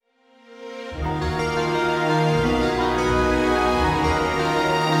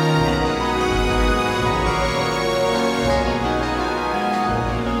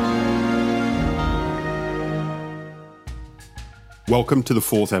Welcome to the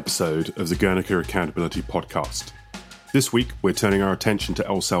fourth episode of the Guernica Accountability Podcast. This week, we're turning our attention to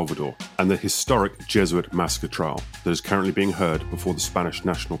El Salvador and the historic Jesuit massacre trial that is currently being heard before the Spanish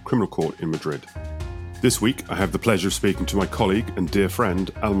National Criminal Court in Madrid. This week, I have the pleasure of speaking to my colleague and dear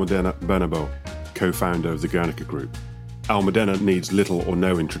friend, Almudena Bernabeu, co-founder of the Guernica Group. Almudena needs little or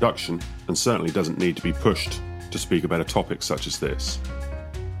no introduction and certainly doesn't need to be pushed to speak about a topic such as this.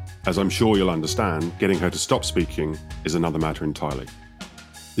 As I'm sure you'll understand, getting her to stop speaking is another matter entirely.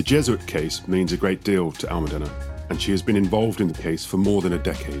 The Jesuit case means a great deal to Almudena, and she has been involved in the case for more than a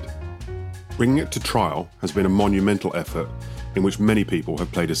decade. Bringing it to trial has been a monumental effort in which many people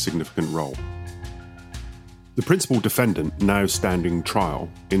have played a significant role. The principal defendant now standing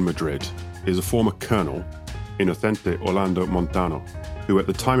trial in Madrid is a former colonel, Inocente Orlando Montano, who at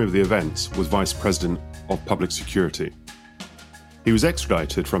the time of the events was Vice President of Public Security. He was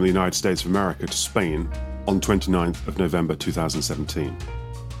extradited from the United States of America to Spain on 29th of November 2017.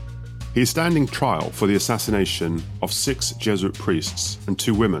 He is standing trial for the assassination of 6 Jesuit priests and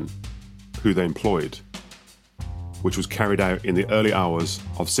 2 women who they employed, which was carried out in the early hours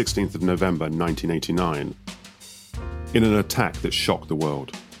of 16th of November 1989 in an attack that shocked the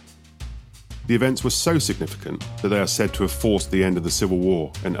world. The events were so significant that they are said to have forced the end of the civil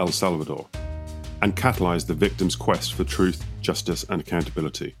war in El Salvador and catalysed the victims' quest for truth, justice and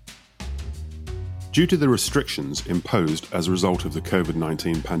accountability. Due to the restrictions imposed as a result of the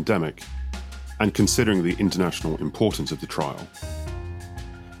COVID-19 pandemic, and considering the international importance of the trial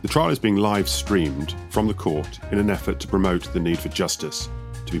is being live streamed from the court in an effort to promote the need for justice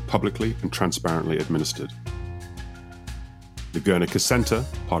to be publicly and transparently administered. The Guernica Centre,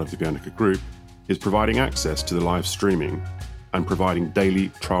 part of the Guernica Group, is providing access to the live streaming and providing daily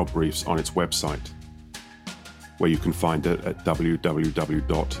trial briefs on its website, where you can find it at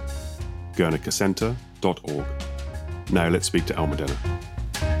www.guernicacenter.org. Now let's speak to Almudena.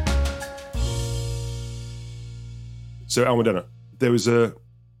 So Almudena, there was an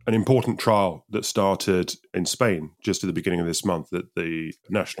important trial that started in Spain just at the beginning of this month at the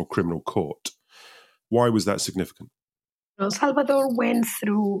National Criminal Court. Why was that significant? El Salvador went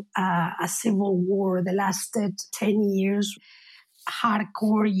through a civil war that lasted 10 years,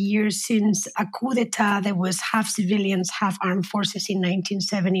 hardcore years since a coup d'etat that was half civilians, half armed forces in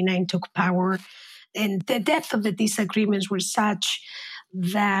 1979 took power. And the depth of the disagreements were such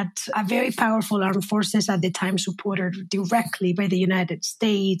that a very powerful armed forces at the time supported directly by the United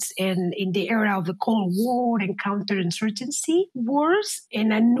States and in the era of the Cold War and counterinsurgency wars,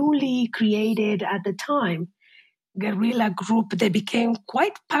 and a newly created at the time guerrilla group that became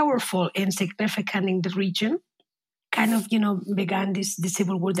quite powerful and significant in the region, began the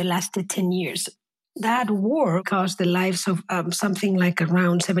civil war that lasted 10 years. That war caused the lives of something like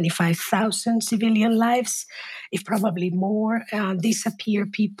around 75,000 civilian lives, if probably more. Disappear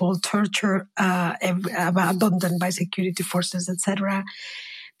people, torture, abandoned by security forces, etc.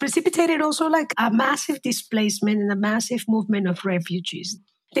 Precipitated also like a massive displacement and a massive movement of refugees.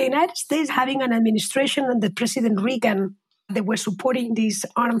 The United States, having an administration under President Reagan, they were supporting these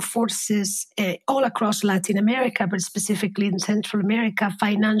armed forces all across Latin America, but specifically in Central America,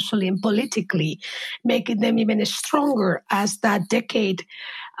 financially and politically, making them even stronger as that decade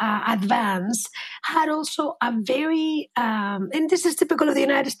advanced, had also a very, and this is typical of the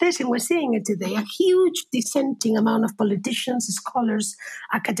United States, and we're seeing it today, a huge dissenting amount of politicians, scholars,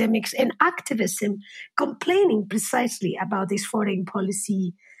 academics, and activism complaining precisely about these foreign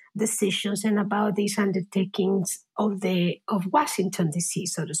policy decisions and about these undertakings of Washington, D.C.,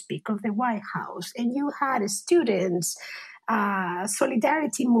 so to speak, of the White House. And you had students,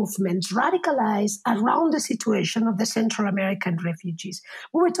 solidarity movements radicalized around the situation of the Central American refugees.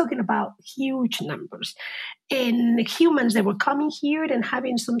 We were talking about huge numbers. And humans that were coming here and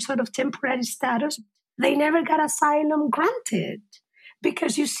having some sort of temporary status, they never got asylum granted.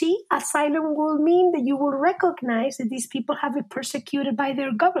 Because you see, asylum will mean that you will recognize that these people have been persecuted by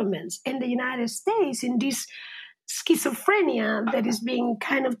their governments. And the United States, in this schizophrenia that is being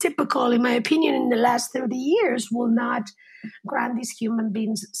kind of typical, in my opinion, in the last 30 years, will not grant these human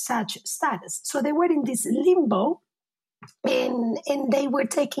beings such status. So they were in this limbo, and they were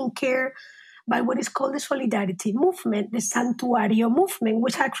taken care by what is called the Solidarity Movement, the Santuario Movement,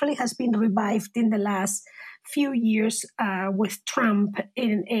 which actually has been revived in the last few years with Trump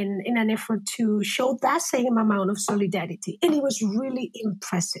in an effort to show that same amount of solidarity. And it was really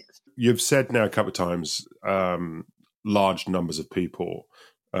impressive. You've said now a couple of times large numbers of people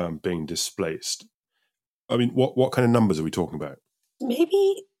being displaced. I mean, what kind of numbers are we talking about?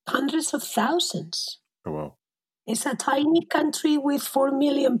 Maybe hundreds of thousands. Oh, wow. It's a tiny country with 4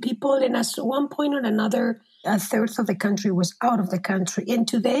 million people, and at one point or another, A third of the country was out of the country. And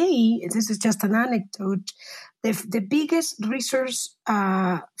today, this is just an anecdote, the biggest resource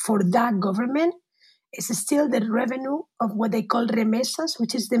for that government is still the revenue of what they call remesas,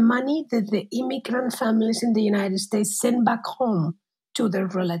 which is the money that the immigrant families in the United States send back home to their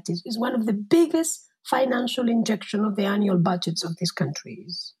relatives. It's one of the biggest financial injection of the annual budgets of these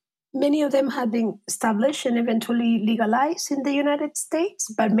countries. Many of them have been established and eventually legalized in the United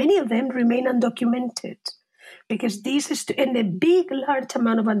States, but many of them remain undocumented. Because this is, and a large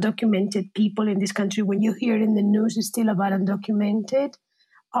amount of undocumented people in this country, when you hear in the news is still about undocumented,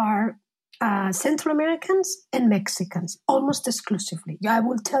 are Central Americans and Mexicans, almost exclusively. I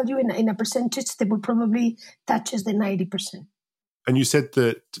will tell you in a percentage that will probably touches the 90%. And you said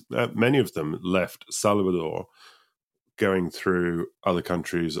that many of them left Salvador going through other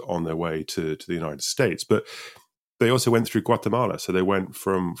countries on their way to the United States, but they also went through Guatemala. So they went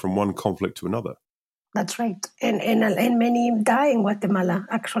from one conflict to another. That's right. And many die in Guatemala,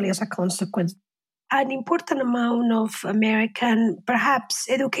 actually, as a consequence. An important amount of American, perhaps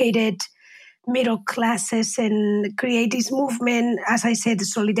educated middle classes and create this movement, as I said, the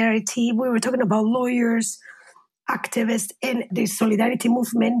solidarity. We were talking about lawyers, activists, and the solidarity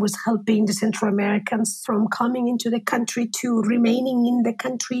movement was helping the Central Americans from coming into the country to remaining in the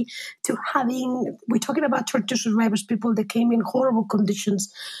country to having, we're talking about torture survivors, people that came in horrible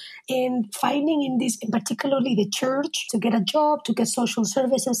conditions, and finding in this, particularly the church, to get a job, to get social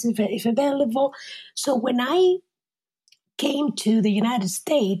services if available. So when I came to the United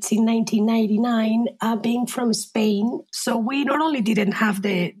States in 1999, being from Spain, so we not only didn't have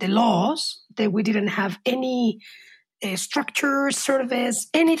the laws, that we didn't have any structure, service,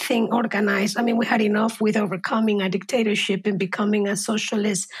 anything organized. I mean, we had enough with overcoming a dictatorship and becoming a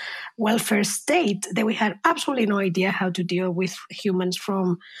socialist welfare state that we had absolutely no idea how to deal with humans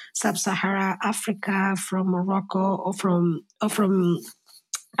from Sub-Saharan Africa, from Morocco, or from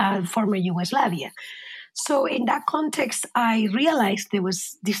former Yugoslavia. So in that context, I realized there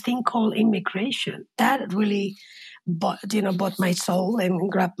was this thing called immigration that really bought my soul and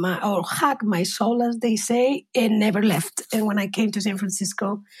hugged my soul, as they say, and never left. And when I came to San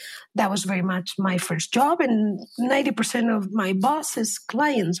Francisco, that was very much my first job. And 90% of my boss's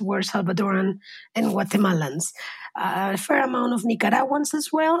clients were Salvadoran and Guatemalans. A fair amount of Nicaraguans as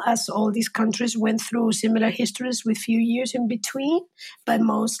well, as all these countries went through similar histories with few years in between, but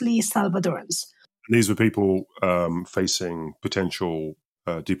mostly Salvadorans. These were people facing potential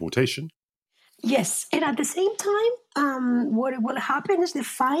deportation? Yes. And at the same time, what will happen is that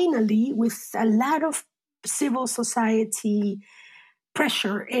finally, with a lot of civil society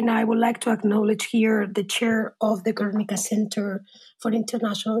pressure, and I would like to acknowledge here the chair of the Guernica Center for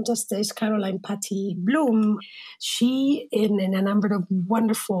International Justice, Caroline Patty Bloom. She and a number of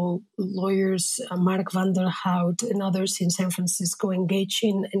wonderful lawyers, Mark van der Hout and others in San Francisco, engaged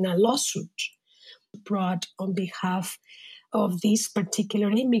in a lawsuit brought on behalf of these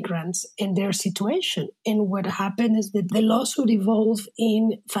particular immigrants and their situation. And what happened is that the lawsuit evolved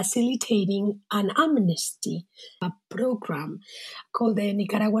in facilitating an amnesty, a program called the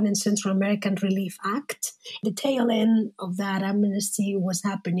Nicaraguan and Central American Relief Act. The tail end of that amnesty was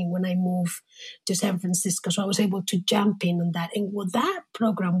happening when I moved to San Francisco, so I was able to jump in on that. And what that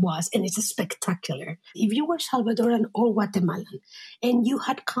program was, and it's spectacular, if you were Salvadoran or Guatemalan, and you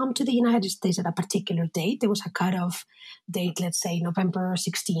had come to the United States at a particular date, there was a cutoff date, let's say November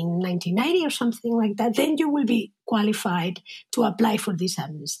 16, 1990 or something like that, then you will be qualified to apply for this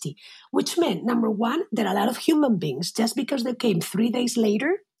amnesty, which meant, number one, that a lot of human beings, just because they came 3 days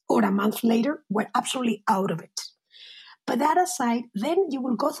later or a month later, were absolutely out of it. But that aside, then you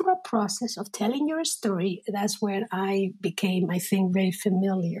will go through a process of telling your story. That's where I became, I think, very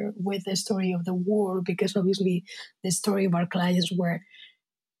familiar with the story of the war, because obviously the story of our clients were,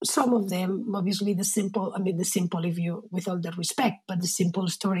 some of them, obviously the simple, if you, with all the respect, but the simple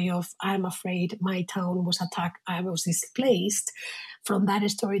story of, I'm afraid my town was attacked, I was displaced. From that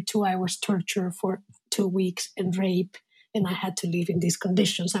story to, I was tortured for 2 weeks and raped, and I had to live in these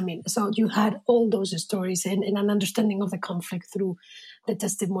conditions. So you had all those stories and an understanding of the conflict through the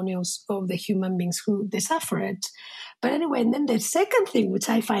testimonials of the human beings who they suffered. But anyway, and then the second thing, which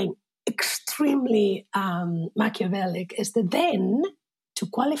I find extremely Machiavellic, is that then, to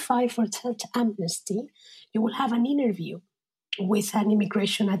qualify for such amnesty, you will have an interview with an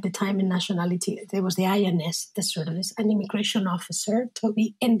immigration, at the time in nationality, there was the INS, the service, an immigration officer,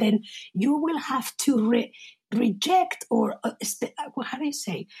 Toby, and then you will have to reject or, how do you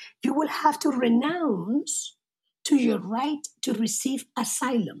say? You will have to renounce to your right to receive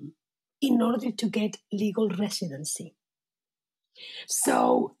asylum in order to get legal residency.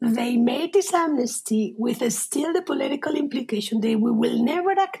 So they made this amnesty with still the political implication that we will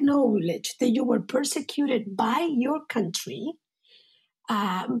never acknowledge that you were persecuted by your country,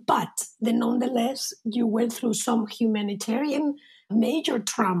 but then nonetheless you went through some humanitarian major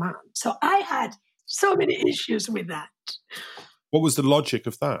trauma. So I had so many issues with that. What was the logic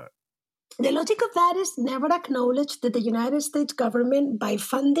of that? The logic of that is never acknowledge that the United States government, by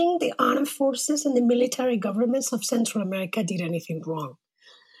funding the armed forces and the military governments of Central America, did anything wrong.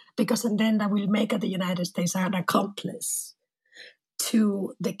 Because then that will make the United States an accomplice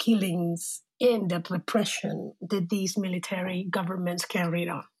to the killings and the repression that these military governments carried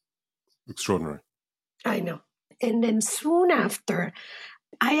on. Extraordinary. I know. And then soon after,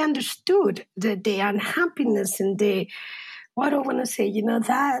 I understood that the unhappiness and the, what I want to say,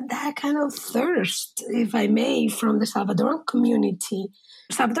 that kind of thirst, if I may, from the Salvadoran community.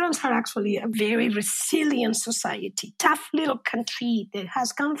 Salvadorans are actually a very resilient society, tough little country that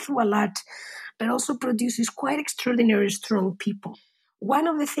has gone through a lot, but also produces quite extraordinary, strong people. One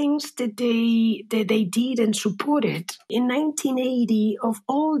of the things that they did and supported in 1980, of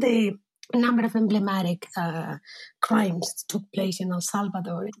all the number of emblematic crimes that took place in El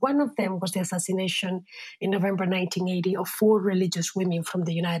Salvador, one of them was the assassination in November 1980 of 4 religious women from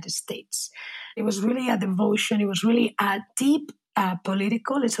the United States. It was really a devotion. It was really a deep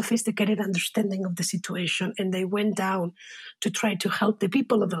political and sophisticated understanding of the situation, and they went down to try to help the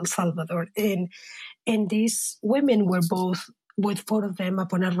people of El Salvador. And these women were both, with 4 of them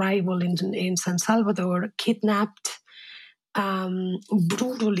upon arrival in San Salvador, kidnapped,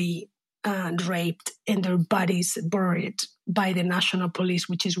 brutally raped, and their bodies buried by the National Police,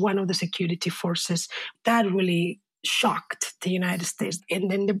 which is one of the security forces. That really shocked the United States.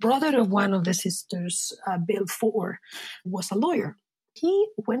 And then the brother of one of the sisters, Bill Ford, was a lawyer. He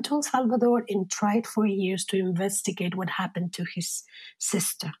went to El Salvador and tried for years to investigate what happened to his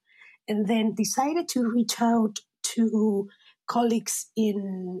sister, and then decided to reach out to colleagues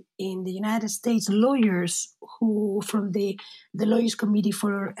in the United States, lawyers who from the Lawyers Committee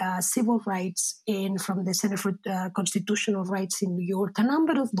for Civil Rights and from the Center for Constitutional Rights in New York, a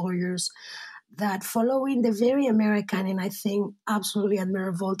number of lawyers that, following the very American and I think absolutely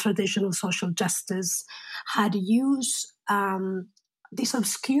admirable tradition of social justice, had used this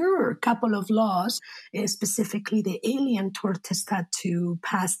obscure couple of laws, specifically the Alien Tort Statute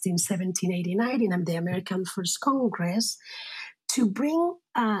passed in 1789 in the American First Congress, to bring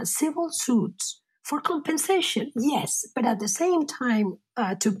civil suits for compensation, yes, but at the same time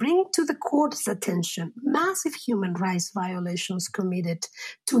to bring to the court's attention massive human rights violations committed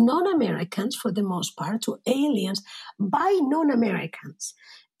to non-Americans, for the most part, to aliens by non-Americans,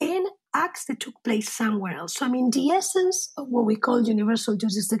 and acts that took place somewhere else. So, I mean, the essence of what we call universal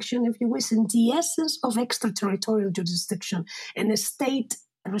jurisdiction, if you wish, and the essence of extraterritorial jurisdiction and a state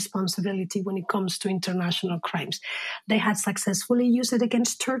responsibility when it comes to international crimes. They had successfully used it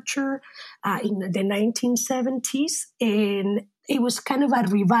against torture in the 1970s, and it was kind of a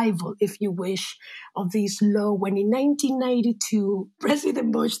revival, if you wish, of this law when in 1992,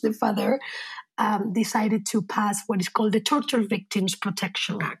 President Bush, the father, decided to pass what is called the Torture Victims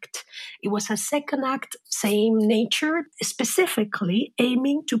Protection Act. It was a second act, same nature, specifically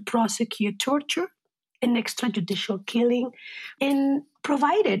aiming to prosecute torture and extrajudicial killing, and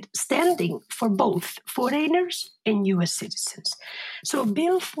provided standing for both foreigners and U.S. citizens. So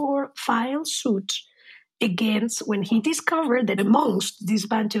Bill Ford filed suit against, when he discovered that amongst this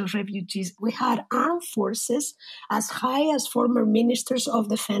bunch of refugees, we had armed forces as high as former ministers of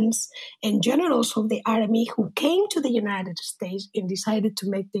defense and generals of the army who came to the United States and decided to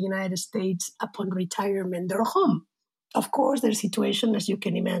make the United States, upon retirement, their home. Of course, their situation, as you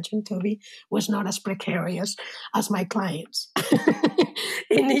can imagine, Toby, was not as precarious as my clients.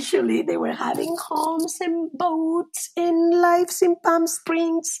 Initially, they were having homes and boats and lives in Palm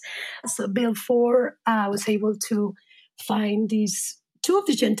Springs. So Bill Ford was able to find these 2 of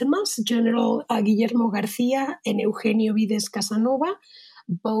the gentlemen, General Guillermo Garcia and Eugenio Vides Casanova,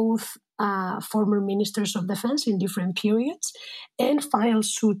 both former ministers of defense in different periods, and filed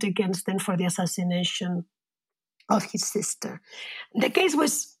suit against them for the assassination of his sister. The case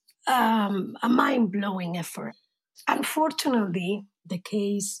was a mind-blowing effort. Unfortunately, the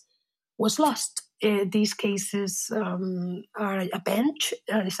case was lost. These cases are a bench.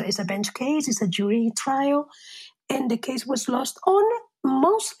 It's a bench case. It's a jury trial, and the case was lost on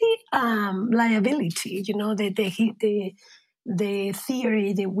mostly liability. You know, the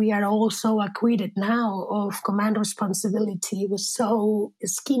theory that we are also acquitted now of command responsibility was so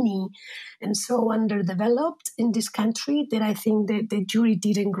skinny and so underdeveloped in this country that I think that the jury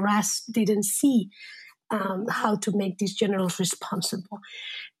didn't see how to make these generals responsible.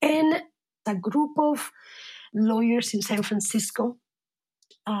 And a group of lawyers in San Francisco,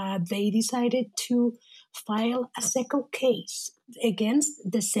 they decided to file a second case against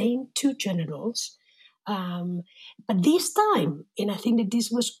the same two generals. But this time, and I think that this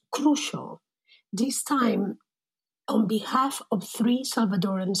was crucial, this time on behalf of 3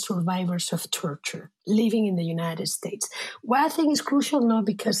 Salvadoran survivors of torture living in the United States. What I think is crucial, not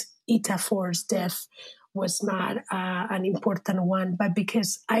because Ita Ford's death was not an important one, but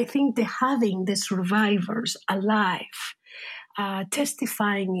because I think that having the survivors alive,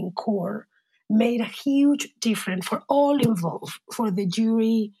 testifying in court, made a huge difference for all involved, for the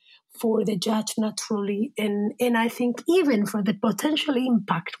jury, for the judge naturally, and I think even for the potential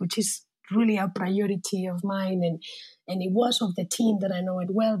impact, which is really a priority of mine, and it was of the team that I know it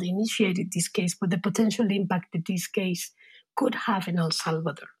well, they initiated this case, but the potential impact that this case could have in El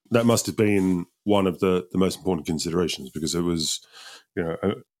Salvador. That must have been one of the most important considerations, because it was,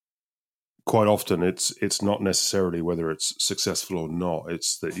 quite often it's not necessarily whether it's successful or not.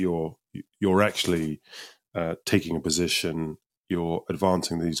 It's that you're actually taking a position, you're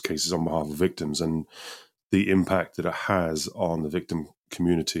advancing these cases on behalf of victims, and the impact that it has on the victim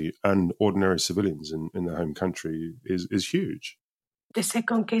community and ordinary civilians in their home country is huge. The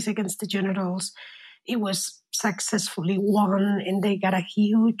second case against the generals, it was successfully won, and they got a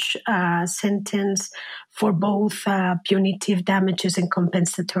huge sentence for both punitive damages and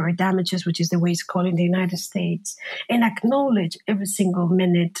compensatory damages, which is the way it's called in the United States, and acknowledge every single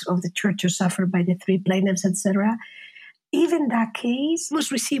minute of the torture suffered by the 3 plaintiffs, etc. Even that case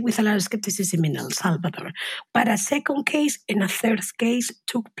was received with a lot of skepticism in El Salvador. But a second case and a third case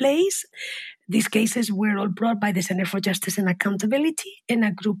took place. These cases were all brought by the Center for Justice and Accountability and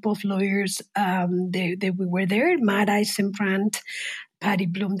a group of lawyers. We were there, Matt Eisenbrand, Patty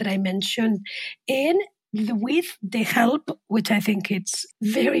Bloom that I mentioned, and with the help, which I think it's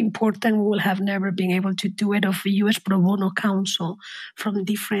very important, we will have never been able to do it, of U.S. pro bono counsel from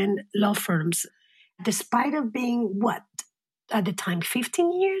different law firms. Despite of being, at the time,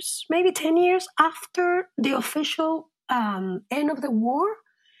 15 years, maybe 10 years after the official end of the war,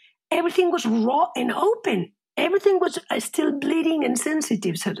 everything was raw and open. Everything was still bleeding and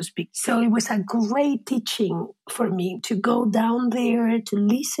sensitive, so to speak. So it was a great teaching for me to go down there, to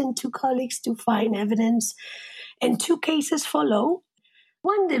listen to colleagues, to find evidence. And 2 cases follow.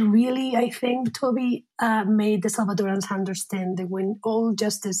 One that really, I think, Toby, made the Salvadorans understand that when all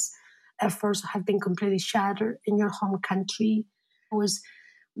justice efforts have been completely shattered in your home country, was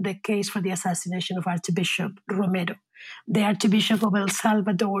the case for the assassination of Archbishop Romero, the Archbishop of El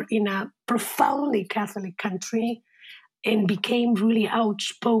Salvador, in a profoundly Catholic country, and became really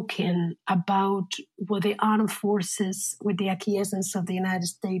outspoken about what the armed forces, with the acquiescence of the United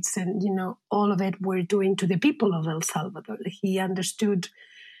States and, all of it, were doing to the people of El Salvador. He understood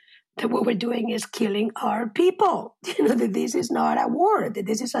that what we're doing is killing our people, that this is not a war, that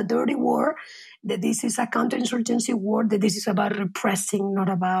this is a dirty war, that this is a counterinsurgency war, that this is about repressing, not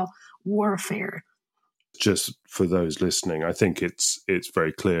about warfare. Just for those listening, I think it's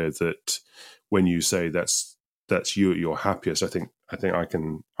very clear that when you say that's you at your happiest, I think I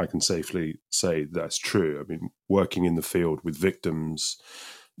can safely say that's true. I mean, working in the field with victims,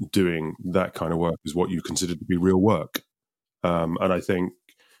 doing that kind of work is what you consider to be real work. And I think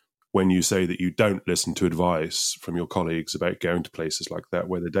when you say that you don't listen to advice from your colleagues about going to places like that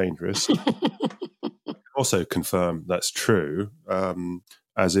where they're dangerous, also confirm that's true,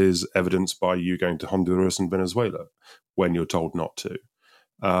 as is evidenced by you going to Honduras and Venezuela when you're told not to.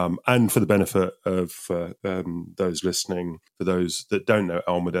 And for the benefit of those listening, for those that don't know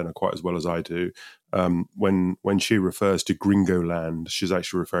Almudena quite as well as I do, when she refers to Gringo Land, she's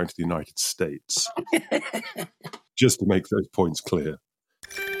actually referring to the United States. Just to make those points clear.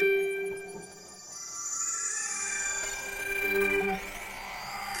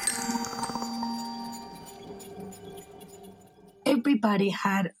 Everybody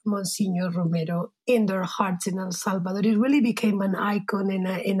had Monsignor Romero in their hearts in El Salvador. It really became an icon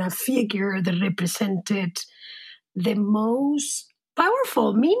and a figure that represented the most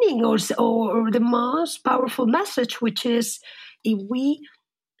powerful meaning or the most powerful message, which is, if we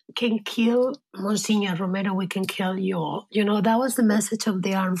can kill Monsignor Romero, we can kill you all. That was the message of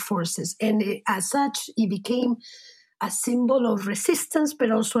the armed forces. And as such, it became a symbol of resistance, but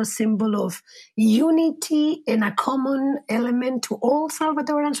also a symbol of unity and a common element to all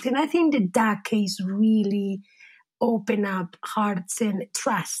Salvadorans. And I think that case really opened up hearts and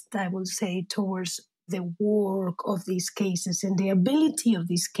trust, I will say, towards the work of these cases and the ability of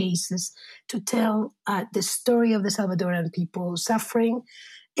these cases to tell the story of the Salvadoran people suffering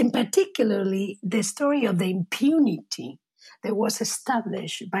and particularly the story of the impunity that was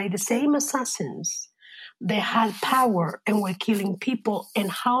established by the same assassins that had power and were killing people,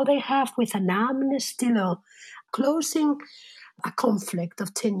 and how they have, with an amnesty law, closing a conflict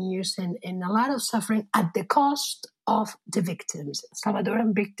of 10 years and a lot of suffering at the cost of the victims.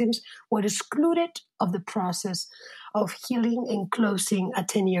 Salvadoran victims were excluded of the process of healing and closing a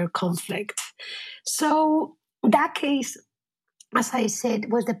 10-year conflict. So that case, as I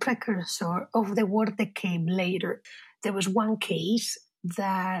said, was the precursor of the work that came later. There was one case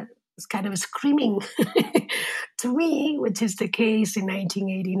that was kind of screaming to me, which is the case in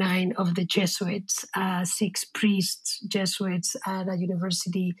 1989 of the Jesuits, 6 priests, Jesuits at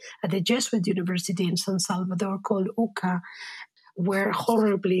the Jesuit University in San Salvador called UCA, were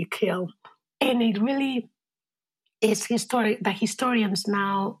horribly killed. And it really is historic. The historians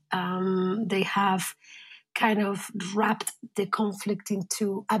now, they have kind of wrapped the conflict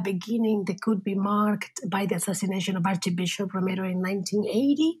into a beginning that could be marked by the assassination of Archbishop Romero in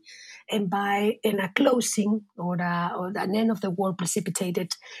 1980, and by a closing or an end of the war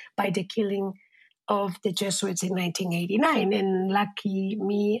precipitated by the killing of the Jesuits in 1989. And lucky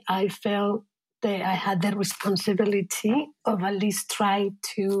me, I felt that I had the responsibility of at least try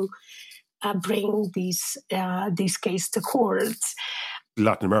to bring this case to court.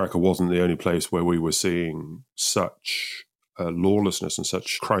 Latin America wasn't the only place where we were seeing such lawlessness and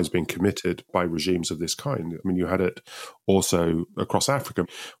such crimes being committed by regimes of this kind. I mean, you had it also across Africa.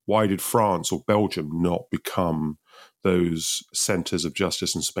 Why did France or Belgium not become those centers of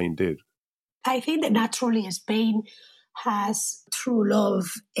justice, and Spain did? I think that naturally Spain has true love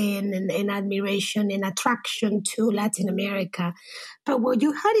and admiration and attraction to Latin America. But what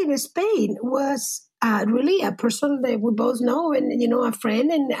you had in Spain was really a person that we both know, and a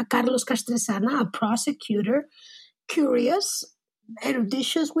friend, and Carlos Castresana, a prosecutor, curious,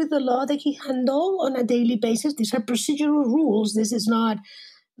 eruditious with the law that he handled on a daily basis. These are procedural rules. This is not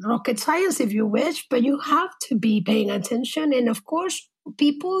rocket science, if you wish, but you have to be paying attention. And of course,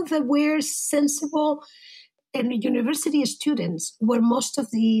 people that were sensible and university students, where most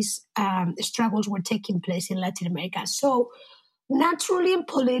of these struggles were taking place in Latin America. So naturally and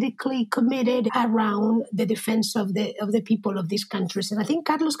politically committed around the defense of the people of these countries. And I think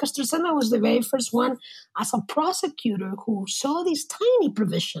Carlos Castresana was the very first one as a prosecutor who saw this tiny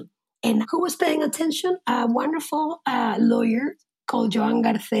provision and who was paying attention. A wonderful lawyer called Joan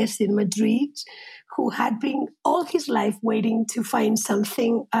Garcés in Madrid, who had been all his life waiting to find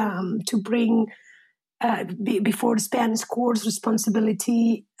something to bring before the Spanish courts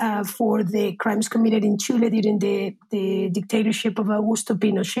responsibility for the crimes committed in Chile during the dictatorship of Augusto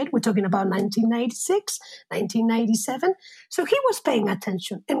Pinochet. We're talking about 1996, 1997. So he was paying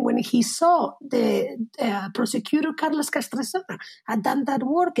attention. And when he saw the prosecutor Carlos Castresana had done that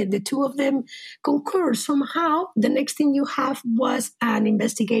work and the two of them concurred somehow, the next thing you have was an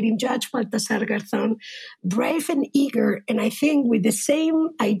investigating judge, Baltasar Garzón, brave and eager, and I think with the same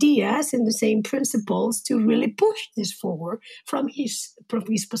ideas and the same principles to really push this forward from his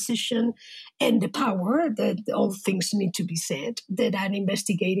position and the power that all things need to be said that an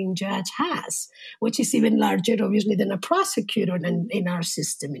investigating judge has, which is even larger, obviously, than a prosecutor in our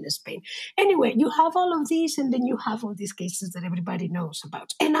system in Spain. Anyway, you have all of these, and then you have all these cases that everybody knows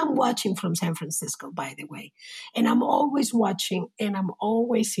about. And I'm watching from San Francisco, by the way. And I'm always watching, and I'm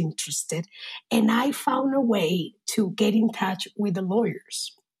always interested. And I found a way to get in touch with the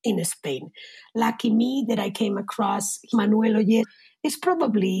lawyers in Spain. Lucky me that I came across Manuel Oyer. Is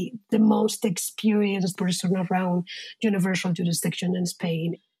probably the most experienced person around universal jurisdiction in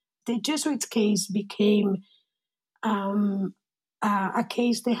Spain. The Jesuits case became a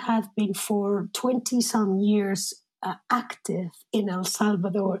case that had been for 20-some years active in El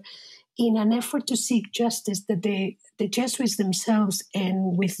Salvador in an effort to seek justice that the Jesuits themselves,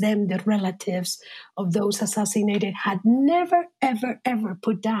 and with them the relatives of those assassinated, had never, ever, ever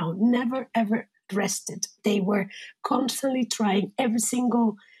put down, never, ever rested. They were constantly trying every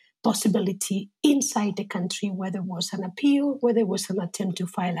single possibility inside the country, whether it was an appeal, whether it was an attempt to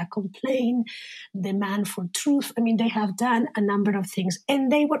file a complaint, demand for truth. I mean, they have done a number of things, and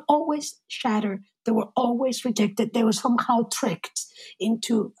they were always shattered. They were always rejected. They were somehow tricked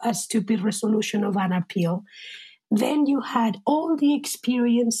into a stupid resolution of an appeal. Then you had all the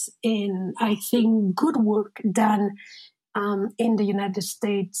experience in, I think, good work done in the United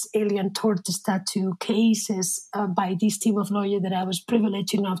States alien torture statute cases by this team of lawyers that I was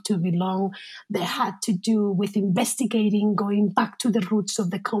privileged enough to belong, that had to do with investigating, going back to the roots of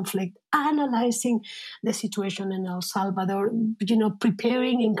the conflict, analyzing the situation in El Salvador,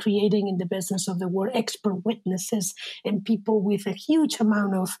 preparing and creating in the business of the war expert witnesses and people with a huge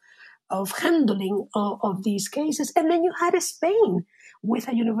amount of handling of these cases. And then you had Spain with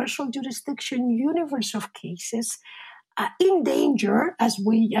a universal jurisdiction universe of cases in danger, as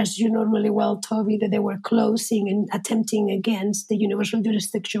you know really well, Toby, that they were closing and attempting against the universal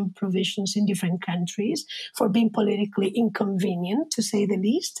jurisdiction provisions in different countries for being politically inconvenient, to say the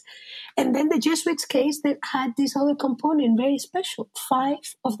least. And then the Jesuits case that had this other component, very special. 5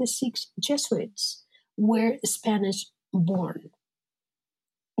 of the 6 Jesuits were Spanish born.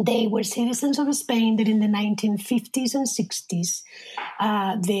 They were citizens of Spain that in the 1950s and 60s,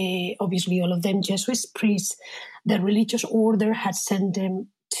 obviously all of them Jesuit priests, the religious order had sent them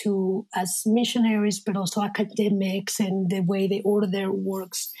to as missionaries, but also academics, and the way the order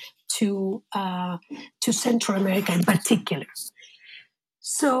works to Central America in particular.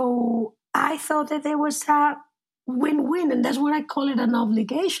 So I thought that there was a win-win, and that's what I call it, an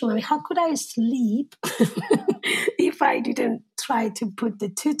obligation. I mean, how could I sleep if I didn't try to put the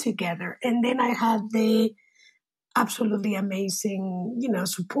two together? And then I had the absolutely amazing,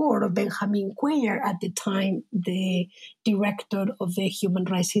 support of Benjamin Cuellar, at the time the director of the Human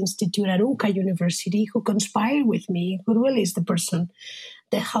Rights Institute at UCA University, who conspired with me, who really is the person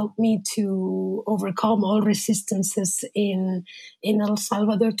that helped me to overcome all resistances in El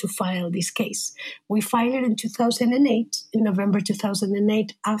Salvador to file this case. We filed it in 2008, in November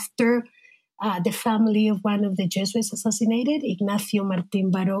 2008, after the family of one of the Jesuits assassinated, Ignacio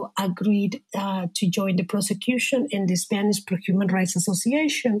Martín Baró, agreed to join the prosecution, and the Spanish Pro-Human Rights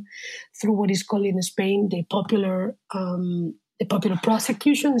Association, through what is called in Spain the popular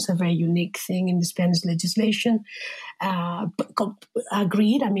prosecution. Is a very unique thing in the Spanish legislation.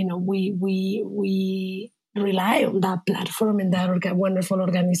 Agreed. I mean, we rely on that platform and that wonderful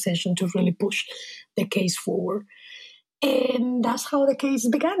organization to really push the case forward, and that's how the case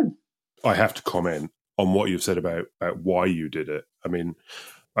began. I have to comment on what you've said about why you did it. I mean,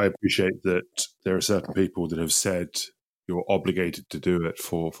 I appreciate that there are certain people that have said you're obligated to do it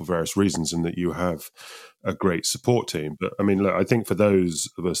for various reasons, and that you have a great support team. But I mean, look, I think for those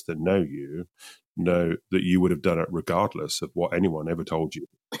of us that know that you would have done it regardless of what anyone ever told you.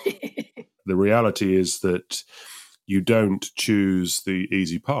 The reality is that you don't choose the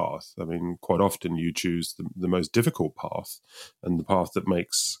easy path. I mean, quite often you choose the most difficult path, and the path that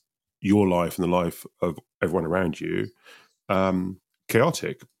makes your life and the life of everyone around you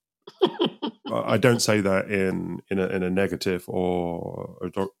chaotic. I don't say that in a negative or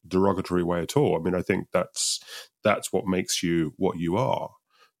a derogatory way at all. I mean, I think that's what makes you what you are,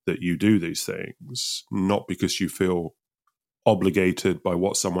 that you do these things, not because you feel obligated by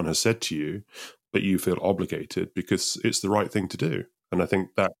what someone has said to you, but you feel obligated because it's the right thing to do. And I think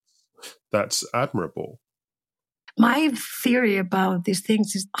that's admirable. My theory about these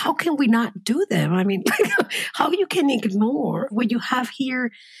things is, how can we not do them? I mean, how you can ignore what you have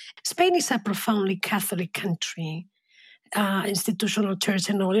here. Spain is a profoundly Catholic country, institutional church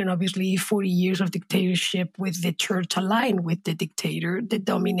and all, and obviously 40 years of dictatorship with the church aligned with the dictator that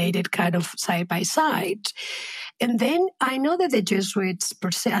dominated kind of side by side. And then I know that the Jesuits, per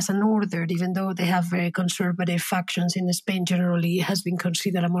se, as an order, even though they have very conservative factions in Spain generally, has been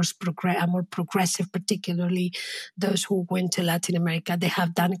considered a more progressive, particularly those who went to Latin America. They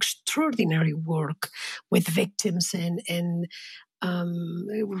have done extraordinary work with victims and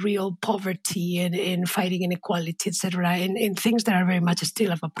real poverty and fighting inequality, etc., and things that are very much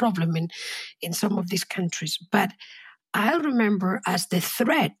still of a problem in some of these countries. But I remember as the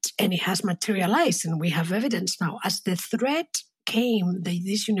threat, and it has materialized, and we have evidence now, as the threat came,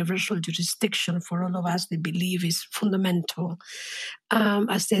 this universal jurisdiction for all of us, they believe is fundamental.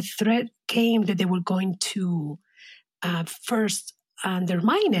 As the threat came that they were going to first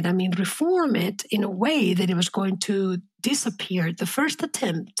undermine it, reform it in a way that it was going to disappear. The first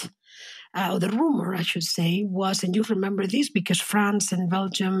attempt, or the rumor, I should say, was, and you remember this because France and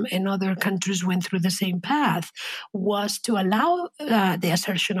Belgium and other countries went through the same path, was to allow the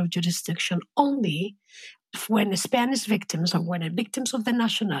assertion of jurisdiction only when Spanish victims, or when victims of the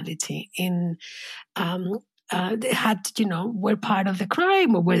nationality in they had, were part of the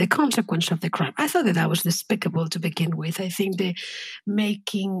crime or were the consequence of the crime. I thought that was despicable to begin with. I think the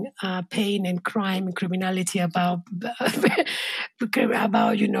making pain and crime and criminality about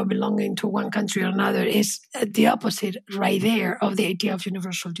belonging to one country or another is the opposite right there of the idea of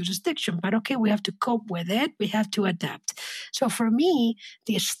universal jurisdiction. But okay, we have to cope with it. We have to adapt. So for me,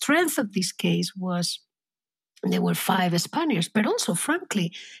 the strength of this case was there were 5 Spaniards, but also,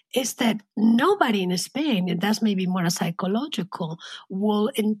 frankly, is that nobody in Spain, and that's maybe more a psychological, will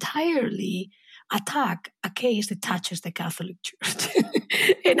entirely attack a case that touches the Catholic Church.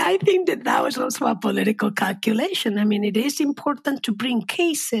 And I think that was also a political calculation. I mean, it is important to bring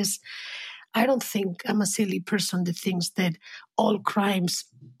cases. I don't think I'm a silly person that thinks that all crimes,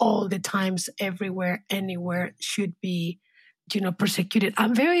 all the times, everywhere, anywhere should be persecuted.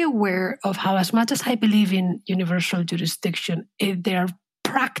 I'm very aware of how, as much as I believe in universal jurisdiction, there are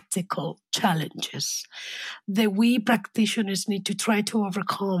practical challenges that we practitioners need to try to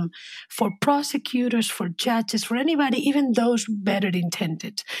overcome for prosecutors, for judges, for anybody, even those better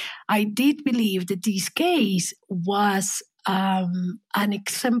intended. I did believe that this case was an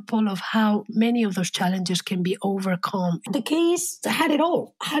example of how many of those challenges can be overcome. The case had it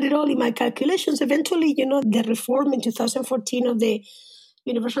all in my calculations. Eventually, the reform in 2014 of the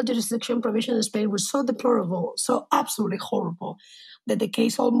universal jurisdiction provision in Spain was so deplorable, so absolutely horrible, that the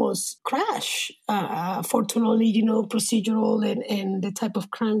case almost crashed. Fortunately, procedural and the type of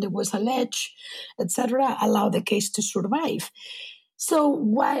crime that was alleged, etc., allowed the case to survive. So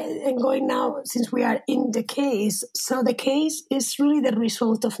going now, since we are in the case, so the case is really the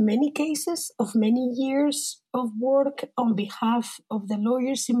result of many cases, of many years of work on behalf of the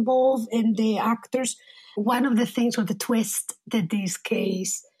lawyers involved and the actors. One of the things, or the twist that this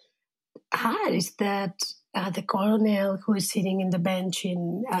case had, is that the colonel who is sitting in the bench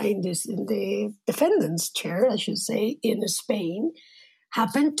in the defendant's chair, I should say, in Spain,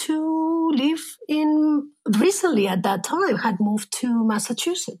 happened to live recently at that time, had moved to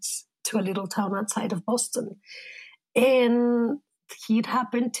Massachusetts, to a little town outside of Boston. And he'd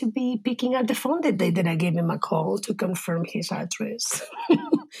happened to be picking up the phone that day that I gave him a call to confirm his address.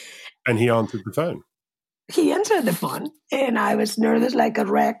 And he answered the phone. He answered the phone, and I was nervous like a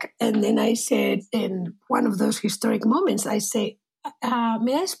wreck. And then I said, in one of those historic moments, I say,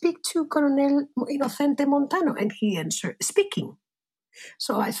 may I speak to Colonel Inocente Montano? And he answered, speaking.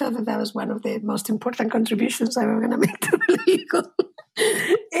 So I felt that was one of the most important contributions I was going to make to the legal.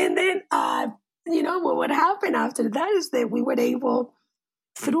 And then, what happened after that is that we were able,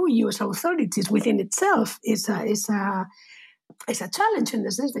 through U.S. authorities within itself, is a challenge in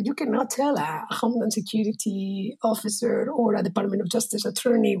the sense that you cannot tell a Homeland Security officer or a Department of Justice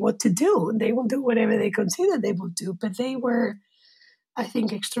attorney what to do. They will do whatever they consider they will do. But they were, I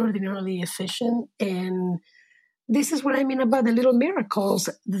think, extraordinarily efficient. And this is what I mean about the little miracles.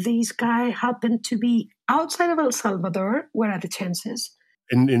 This guy happened to be outside of El Salvador. What are the chances?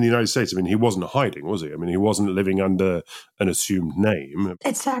 In the United States, I mean, he wasn't hiding, was he? I mean, he wasn't living under an assumed name.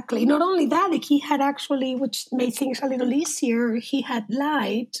 Exactly. Not only that, he had actually, which made things a little easier, he had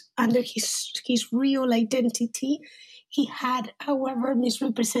lied under his real identity. He had, however,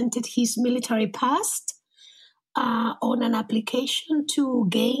 misrepresented his military past on an application to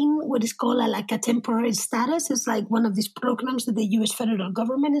gain what is called a temporary status. It's like one of these programs that the U.S. federal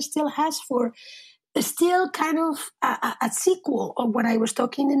government still has for still kind of a sequel of what I was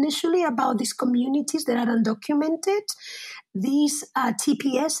talking initially about these communities that are undocumented. These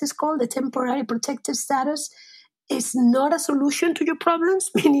TPS is called, the temporary protected status. Is not a solution to your problems,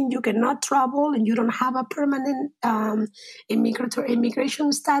 meaning you cannot travel and you don't have a permanent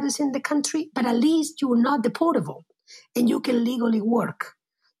immigration status in the country, but at least you are not deportable and you can legally work.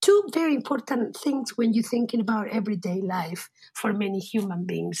 2 very important things when you're thinking about everyday life for many human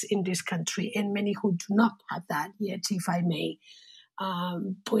beings in this country, and many who do not have that yet, if I may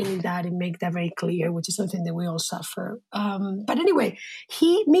point that and make that very clear, which is something that we all suffer. But anyway,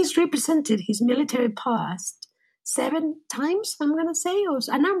 he misrepresented his military past 7 times, I'm going to say, or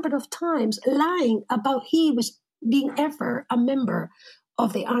a number of times, lying about he was being ever a member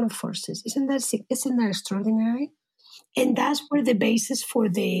of the armed forces. Isn't that extraordinary? And that's where the basis for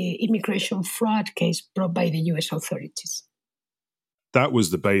the immigration fraud case brought by the U.S. authorities. That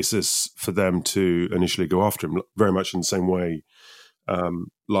was the basis for them to initially go after him, very much in the same way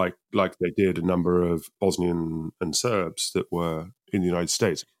like they did a number of Bosnian and Serbs that were in the United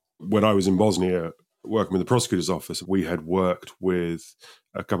States. When I was in Bosnia working with the prosecutor's office, we had worked with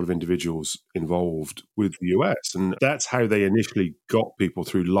a couple of individuals involved with the US. And that's how they initially got people,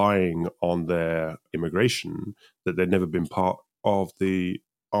 through lying on their immigration, that they'd never been part of the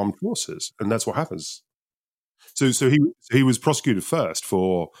armed forces. And that's what happens. So he was prosecuted first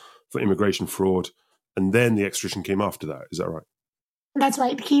for immigration fraud, and then the extradition came after that. Is that right? That's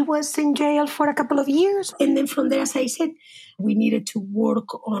right. He was in jail for a couple of years. And then from there, as I said, we needed to work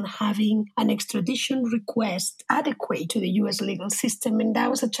on having an extradition request adequate to the U.S. legal system. And that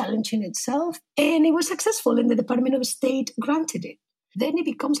was a challenge in itself. And it was successful, and the Department of State granted it. Then it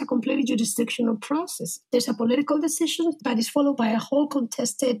becomes a completely jurisdictional process. There's a political decision that is followed by a whole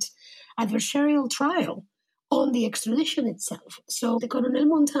contested adversarial trial on the extradition itself. So the Coronel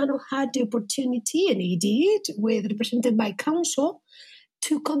Montano had the opportunity, and he did, represented by counsel,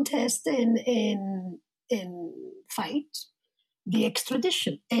 to contest and fight the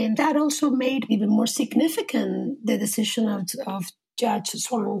extradition. And that also made even more significant the decision of Judge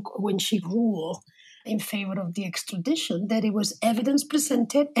Swank when she ruled in favor of the extradition, that it was evidence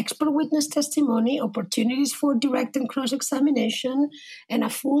presented, expert witness testimony, opportunities for direct and cross-examination, and a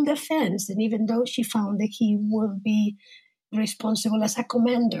full defense. And even though she found that he will be responsible as a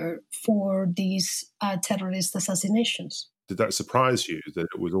commander for these terrorist assassinations. Did that surprise you, that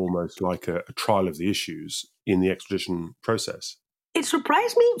it was almost like a trial of the issues in the extradition process? It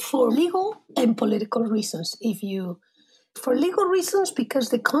surprised me for legal and political reasons. For legal reasons, because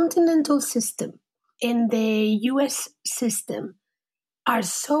the continental system and the U.S. system are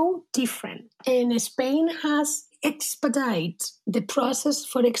so different. And Spain has expedited the process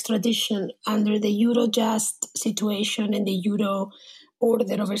for extradition under the Eurojust situation and the Euro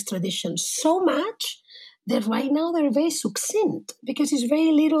order of extradition so much that right now they're very succinct, because there's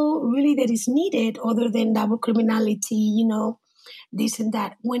very little really that is needed other than double criminality, this and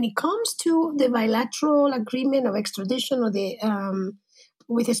that. When it comes to the bilateral agreement of extradition, or the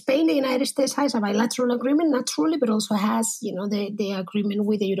with Spain, the United States has a bilateral agreement, naturally, but also has, the agreement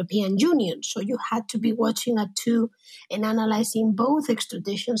with the European Union. So you had to be watching at two and analyzing both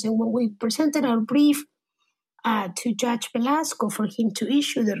extraditions. And when we presented our brief to Judge Velasco for him to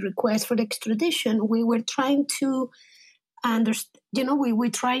issue the request for extradition, we were trying to we were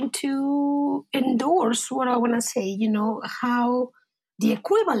trying to endorse what I want to say, how the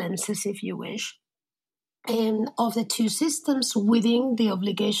equivalences, if you wish, and of the two systems within the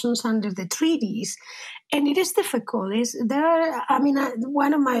obligations under the treaties. And it is difficult.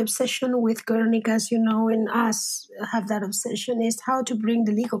 One of my obsession with Guernica, as you know, and us have that obsession, is how to bring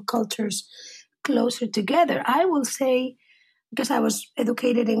the legal cultures closer together. I will say, because I was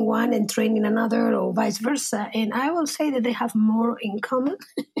educated in one and trained in another, or vice versa, and I will say that they have more in common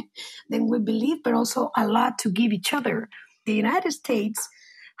than we believe, but also a lot to give each other. The United States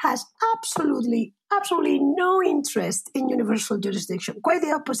has absolutely no interest in universal jurisdiction. Quite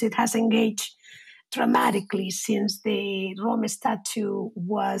the opposite, has engaged dramatically since the Rome Statute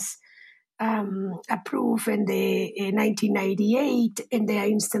was approved in 1998, and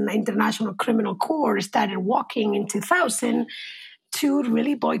the International Criminal Court started walking in 2000 to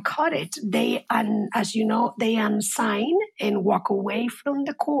really boycott it. They, as you know, they unsign and walk away from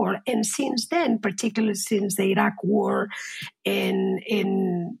the court. And since then, particularly since the Iraq War and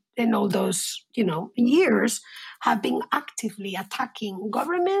in all those, years, have been actively attacking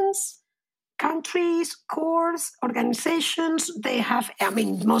governments, countries, courts, organizations. They have,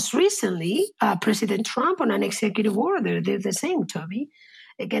 most recently, President Trump on an executive order did the same, Toby,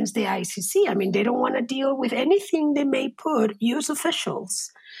 against the ICC. They don't want to deal with anything they may put U.S.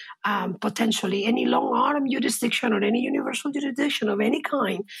 officials, potentially any long-arm jurisdiction or any universal jurisdiction of any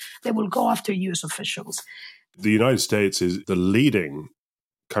kind, they will go after U.S. officials. The United States is the leading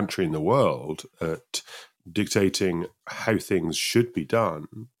country in the world at dictating how things should be done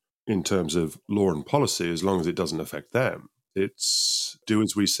in terms of law and policy, as long as it doesn't affect them. It's do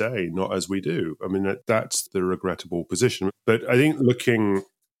as we say, not as we do. That's the regrettable position. But I think looking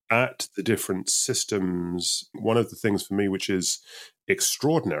at the different systems, one of the things for me which is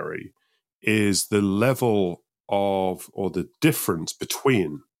extraordinary is the level of, or the difference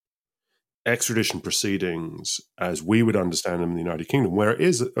between extradition proceedings as we would understand them in the United Kingdom, where it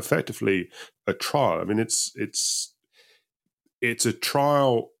is effectively a trial. It's a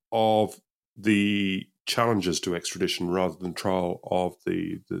trial of the challenges to extradition rather than trial of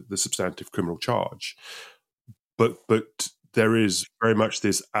the substantive criminal charge. But there is very much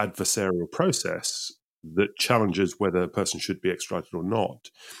this adversarial process that challenges whether a person should be extradited or not.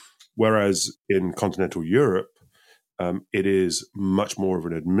 Whereas in continental Europe, it is much more of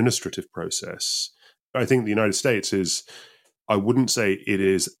an administrative process. I think the United States is, I wouldn't say it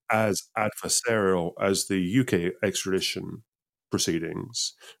is as adversarial as the UK extradition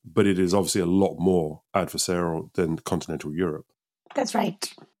proceedings, but it is obviously a lot more adversarial than continental Europe. That's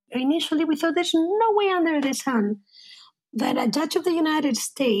right. Initially, we thought there's no way under the sun that a judge of the United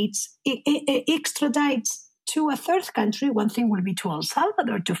States extradites to a third country. One thing will be to El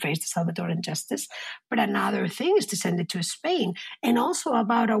Salvador to face the Salvadoran justice, but another thing is to send it to Spain. And also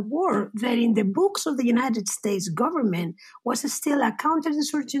about a war that in the books of the United States government was still a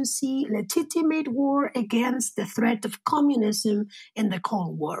counterinsurgency, legitimate war against the threat of communism in the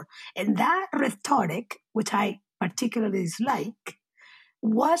Cold War. And that rhetoric, which I particularly dislike,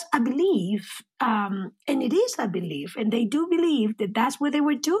 was a belief, and it is a belief, and they do believe that that's what they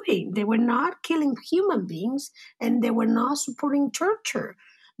were doing. They were not killing human beings, and they were not supporting torture.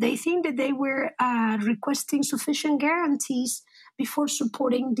 They think that they were requesting sufficient guarantees before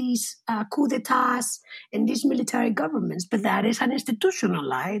supporting these coup d'etats and these military governments. But that is an institutional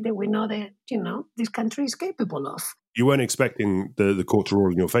lie that we know that, this country is capable of. You weren't expecting the court to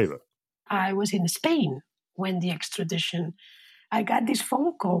rule in your favor? I was in Spain when the extradition... I got this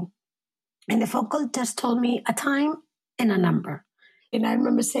phone call, and the phone call just told me a time and a number. And I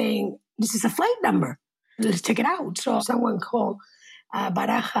remember saying, this is a flight number. Let's check it out. So someone called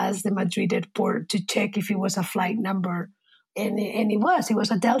Barajas, the Madrid airport, to check if it was a flight number. And it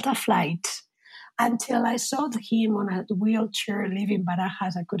was a Delta flight. Until I saw him on a wheelchair leaving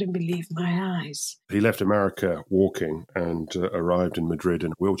Barajas, I couldn't believe my eyes. He left America walking and arrived in Madrid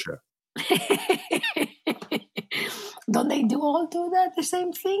in a wheelchair. Don't they all do that, the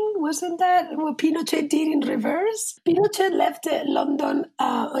same thing? Wasn't that what Pinochet did in reverse? Pinochet left London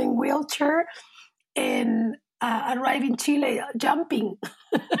in wheelchair and arrived in Chile jumping,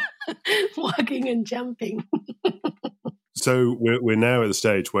 walking and jumping. So we're now at the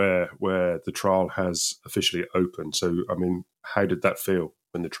stage where the trial has officially opened. So, I mean, how did that feel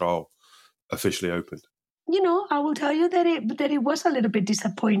when the trial officially opened? I will tell you that it was a little bit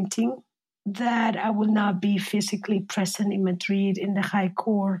disappointing that I will not be physically present in Madrid in the High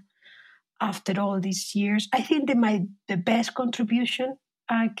Court after all these years. I think that the best contribution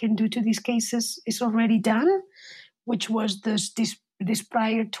I can do to these cases is already done, which was this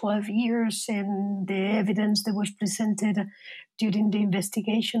prior 12 years and the evidence that was presented during the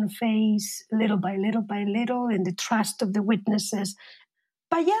investigation phase, little by little by little, and the trust of the witnesses.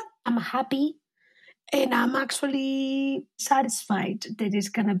 But yeah, I'm happy, and I'm actually satisfied that it's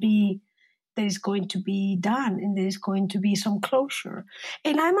going to be done and there is going to be some closure.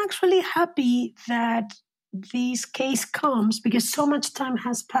 And I'm actually happy that this case comes because so much time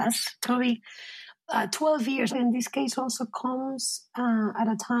has passed, 12 years. And this case also comes at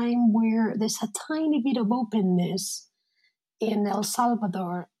a time where there's a tiny bit of openness in El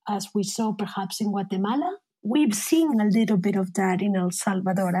Salvador, as we saw perhaps in Guatemala. We've seen a little bit of that in El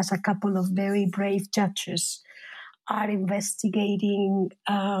Salvador as a couple of very brave judges are investigating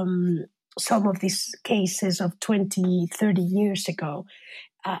some of these cases of 20, 30 years ago.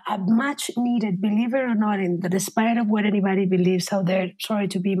 A much needed, believe it or not, in despite of what anybody believes out there, sorry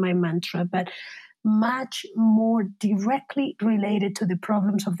to be my mantra, but much more directly related to the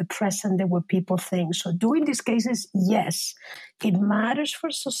problems of the present than what people think. So doing these cases, yes, it matters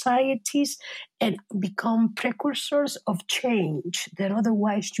for societies and become precursors of change that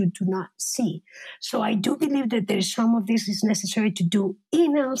otherwise you do not see. So I do believe that there is some of this is necessary to do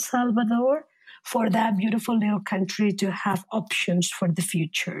in El Salvador for that beautiful little country to have options for the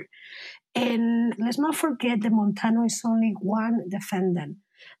future. And let's not forget that Montano is only one defendant.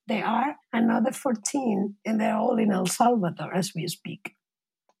 There are another 14, and they're all in El Salvador as we speak.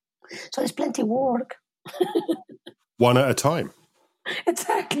 So there's plenty of work. One at a time.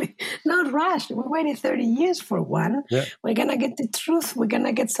 Exactly. Not rushed. We waited 30 years for one. Yeah. We're going to get the truth. We're going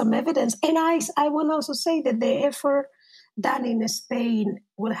to get some evidence. And I want to also say that the effort done in Spain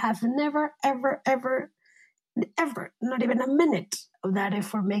will have never, ever, ever, ever, not even a minute of that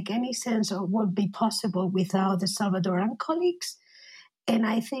effort make any sense or would be possible without the Salvadoran colleagues. And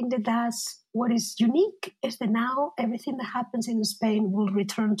I think that that's what is unique, is that now everything that happens in Spain will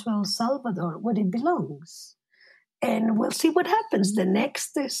return to El Salvador, where it belongs. And we'll see what happens. The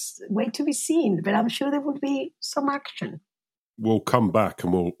next is way to be seen, but I'm sure there will be some action. We'll come back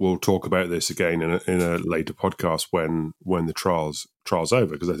and we'll talk about this again in a later podcast when the trial's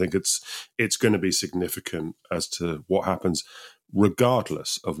over, because I think it's going to be significant as to what happens,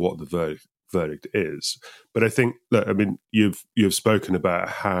 regardless of what the verdict is. But I think, look, I mean, you've spoken about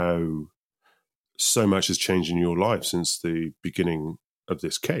how so much has changed in your life since the beginning of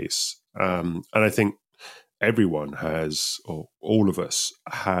this case, and I think everyone has, or all of us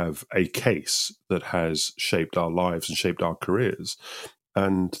have, a case that has shaped our lives and shaped our careers.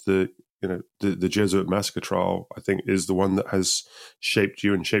 And the Jesuit Massacre trial, I think, is the one that has shaped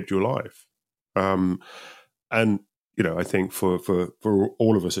you and shaped your life. And I think for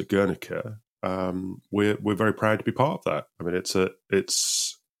all of us at Guernica, we're very proud to be part of that. I mean,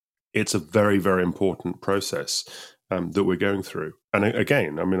 it's a very, very important process that we're going through. And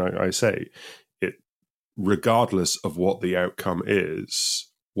again, I mean, I say it, regardless of what the outcome is,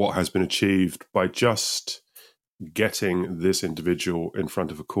 what has been achieved by just getting this individual in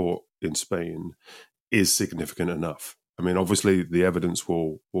front of a court in Spain is significant enough. I mean, obviously, the evidence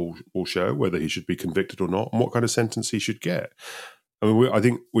will show whether he should be convicted or not, and what kind of sentence he should get. I mean, I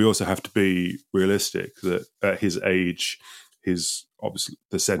think we also have to be realistic that at his age, obviously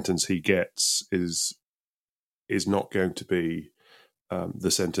the sentence he gets is not going to be the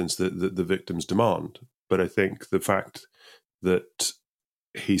sentence that the victims demand. But I think the fact that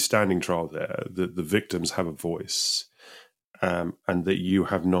he's standing trial there, that the victims have a voice, and that you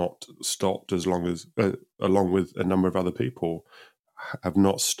have not stopped, along with a number of other people, have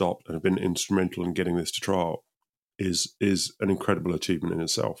not stopped and have been instrumental in getting this to trial, is an incredible achievement in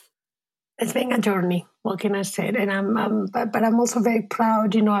itself. It's been a journey. What can I say? And but I'm also very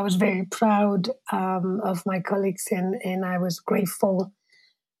proud. I was very proud of my colleagues, and I was grateful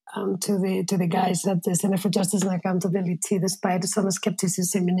to the guys at the Center for Justice and Accountability, despite some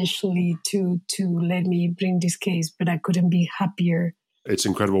skepticism initially, to let me bring this case. But I couldn't be happier. It's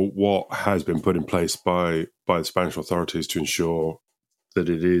incredible what has been put in place by the Spanish authorities to ensure that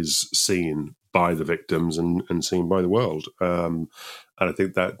it is seen by the victims and seen by the world. And I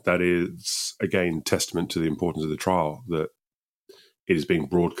think that is, again, testament to the importance of the trial, that it is being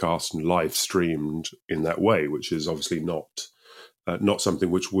broadcast and live streamed in that way, which is obviously not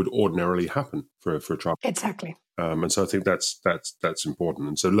something which would ordinarily happen for a trial. Exactly. And so I think that's important.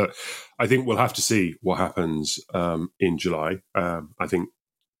 And so, look, I think we'll have to see what happens in July. I think,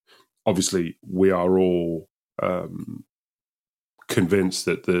 obviously, we are all convinced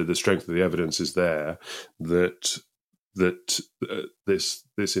that the strength of the evidence is there, that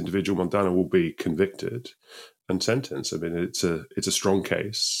this individual Montano will be convicted and sentenced. I mean, it's a strong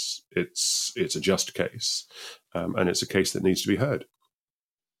case. It's a just case, and it's a case that needs to be heard.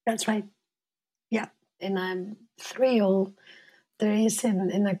 That's right. Yeah, and I'm thrilled. There is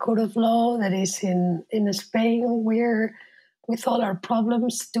in a court of law that is in Spain, where, with all our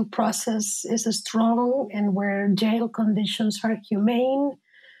problems, due process is strong, and where jail conditions are humane,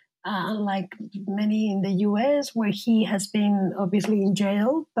 unlike many in the U.S., where he has been obviously in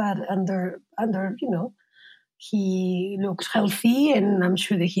jail, but under he looks healthy, and I'm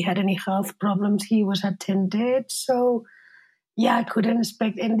sure that he had any health problems, he was attended. So, yeah, I couldn't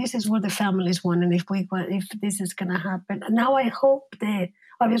expect, and this is what the families want, and if this is going to happen. Now I hope that,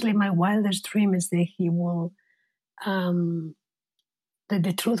 obviously, my wildest dream is that he will, that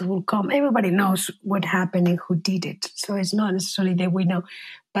the truth will come. Everybody knows what happened and who did it, so it's not necessarily that we know,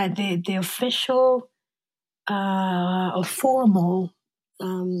 but the official or formal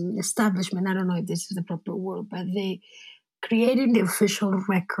establishment, I don't know if this is the proper word, but they creating the official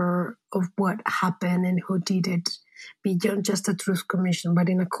record of what happened and who did it, beyond just a truth commission, but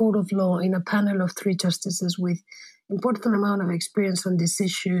in a court of law, in a panel of 3 justices with important amount of experience on these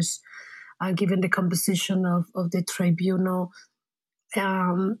issues, given the composition of the tribunal.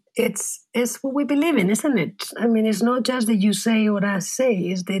 It's what we believe in, isn't it? I mean, it's not just that you say what I say,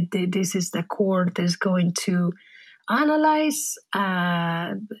 it's that this is the court that is going to analyze,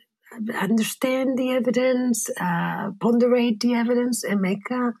 understand the evidence, ponderate the evidence, and make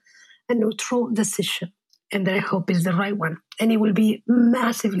a neutral decision. And that I hope is the right one. And it will be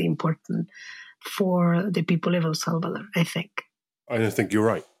massively important for the people of El Salvador, I think. I think you're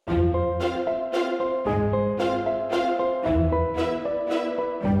right.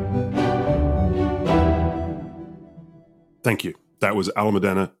 Thank you. That was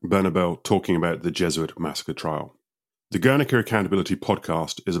Almudena Bernabel talking about the Jesuit Massacre trial. The Guernica Accountability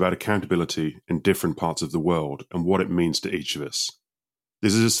Podcast is about accountability in different parts of the world and what it means to each of us.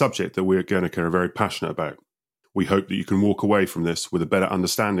 This is a subject that we at Guernica are very passionate about. We hope that you can walk away from this with a better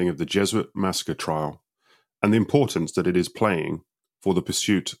understanding of the Jesuit Massacre trial and the importance that it is playing for the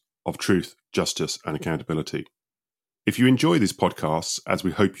pursuit of truth, justice, and accountability. If you enjoy these podcasts, as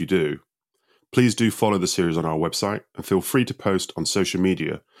we hope you do, please do follow the series on our website and feel free to post on social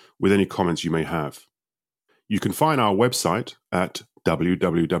media with any comments you may have. You can find our website at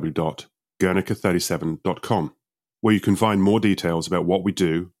www.guernica37.com, where you can find more details about what we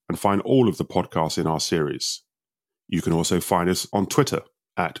do and find all of the podcasts in our series. You can also find us on Twitter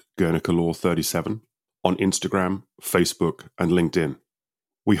at GuernicaLaw37, on Instagram, Facebook, and LinkedIn.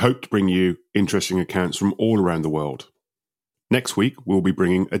 We hope to bring you interesting accounts from all around the world. Next week, we'll be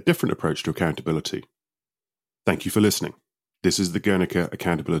bringing a different approach to accountability. Thank you for listening. This is the Guernica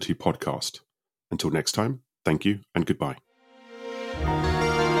Accountability Podcast. Until next time, thank you and goodbye.